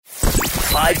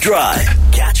5 Drive.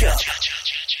 Catch up.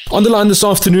 On the line this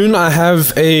afternoon, I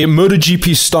have a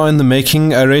MotoGP star in the making,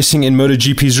 racing in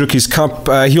MotoGP's Rookies Cup.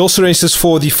 He also races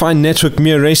for the Fine Network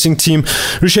Mir Racing team.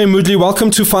 Ruché Moodley,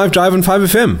 welcome to 5 Drive and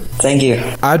 5FM. Thank you.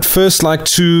 I'd first like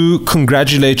to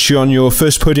congratulate you on your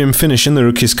first podium finish in the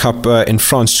Rookies Cup in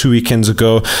France 2 weekends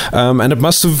ago, and it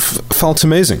must have felt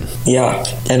amazing. Yeah,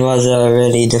 it was a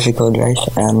really difficult race,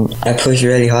 and I pushed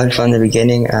really hard from the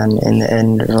beginning, and in the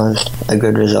end it was a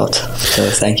good result. So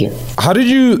thank you. How did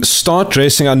you start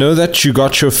racing? I know that you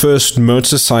got your first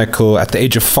motorcycle at the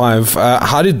age of 5.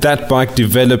 How did that bike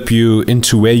develop you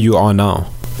into where you are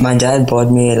now? My dad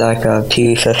bought me like a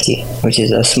PV50, which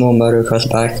is a small motocross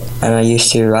bike, and I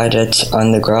used to ride it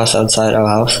on the grass outside our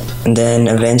house. And then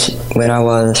eventually, when I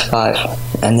was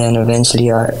 5, and then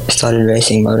eventually I started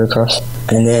racing motocross.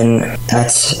 And then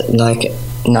at like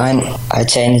 9, I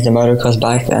changed the motocross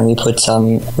bike and we put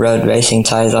some road racing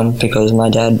tires on because my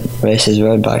dad races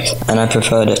road bikes and I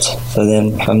preferred it. So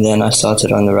then from then I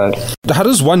started on the road. How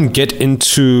does one get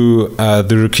into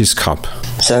the Rookies Cup?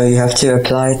 So you have to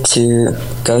apply to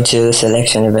go to the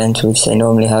selection event, which they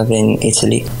normally have in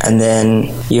Italy. And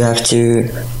then you have to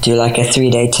do like a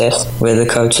 3-day test where the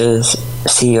coaches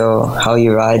see how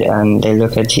you ride and they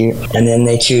look at you. And then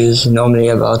they choose normally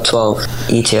about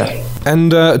 12 each year.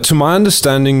 And to my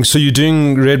understanding, so you're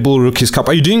doing Red Bull Rookies Cup.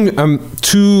 Are you doing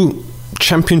 2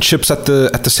 championships at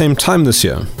the same time this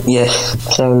year? Yes.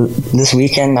 So this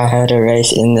weekend I had a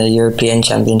race in the European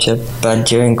Championship, but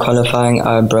during qualifying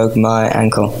I broke my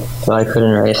ankle, so I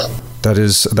couldn't race. That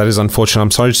is unfortunate. I'm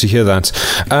sorry to hear that.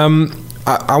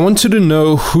 I wanted to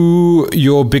know who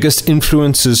your biggest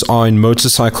influences are in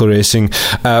motorcycle racing.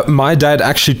 My dad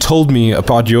actually told me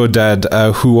about your dad,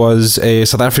 who was a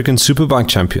South African superbike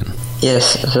champion.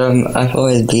 Yes, so I've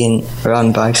always been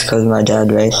around bikes because my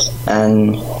dad raced,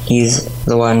 and he's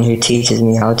the one who teaches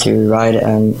me how to ride,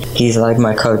 and he's like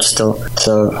my coach still,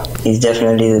 so he's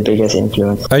definitely the biggest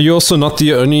influence. You're also not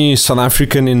the only South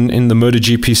African in the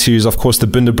MotoGP series. Of course, the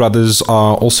Binder brothers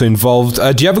are also involved.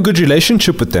 Do you have a good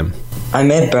relationship with them? I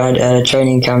met Brad at a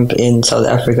training camp in South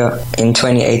Africa in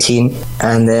 2018,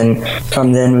 and then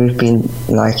from then we've been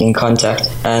like in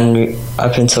contact. And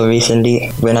up until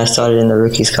recently, when I started in the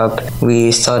Rookies Cup,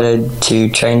 we started to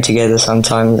train together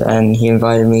sometimes, and he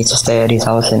invited me to stay at his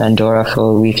house in Andorra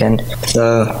for a weekend.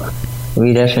 So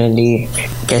we definitely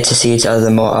get to see each other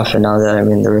more often now that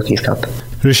I'm in the Rookies Cup.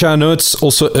 Ruché, I know it's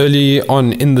also early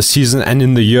on in the season and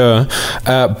in the year,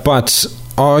 but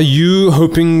are you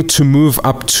hoping to move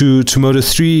up to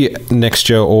Moto3 next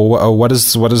year, or what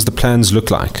does the plans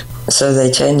look like? So they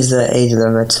changed the age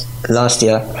limit last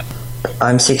year.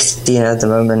 I'm 16 at the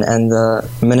moment, and the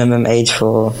minimum age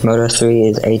for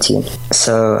Moto3 is 18.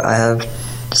 So I have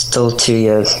still 2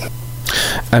 years.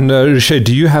 And Ruché,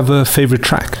 do you have a favorite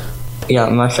track? Yeah,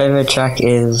 my favorite track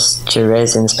is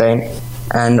Jerez in Spain,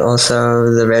 and also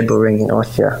the Red Bull Ring in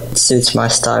Austria. It suits my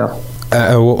style.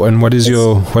 And what is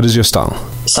your style?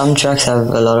 Some tracks have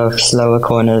a lot of slower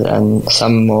corners and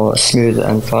some more smoother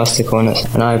and faster corners,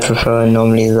 and I prefer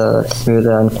normally the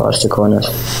smoother and faster corners.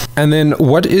 And then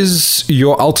what is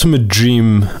your ultimate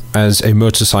dream as a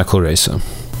motorcycle racer?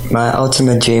 My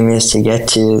ultimate dream is to get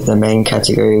to the main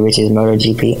category, which is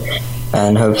MotoGP,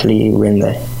 and hopefully win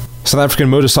there. South African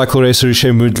motorcycle racer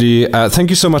Ruché Moodley, thank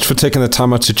you so much for taking the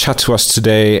time out to chat to us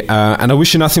today, and I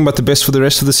wish you nothing but the best for the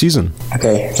rest of the season.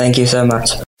 Okay, thank you so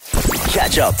much.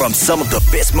 Catch up from some of the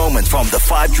best moments from the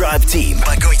 5 Drive team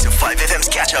by going to 5FM's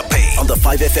catch-up page on the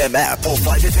 5FM app or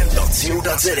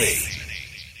 5FM.co.za.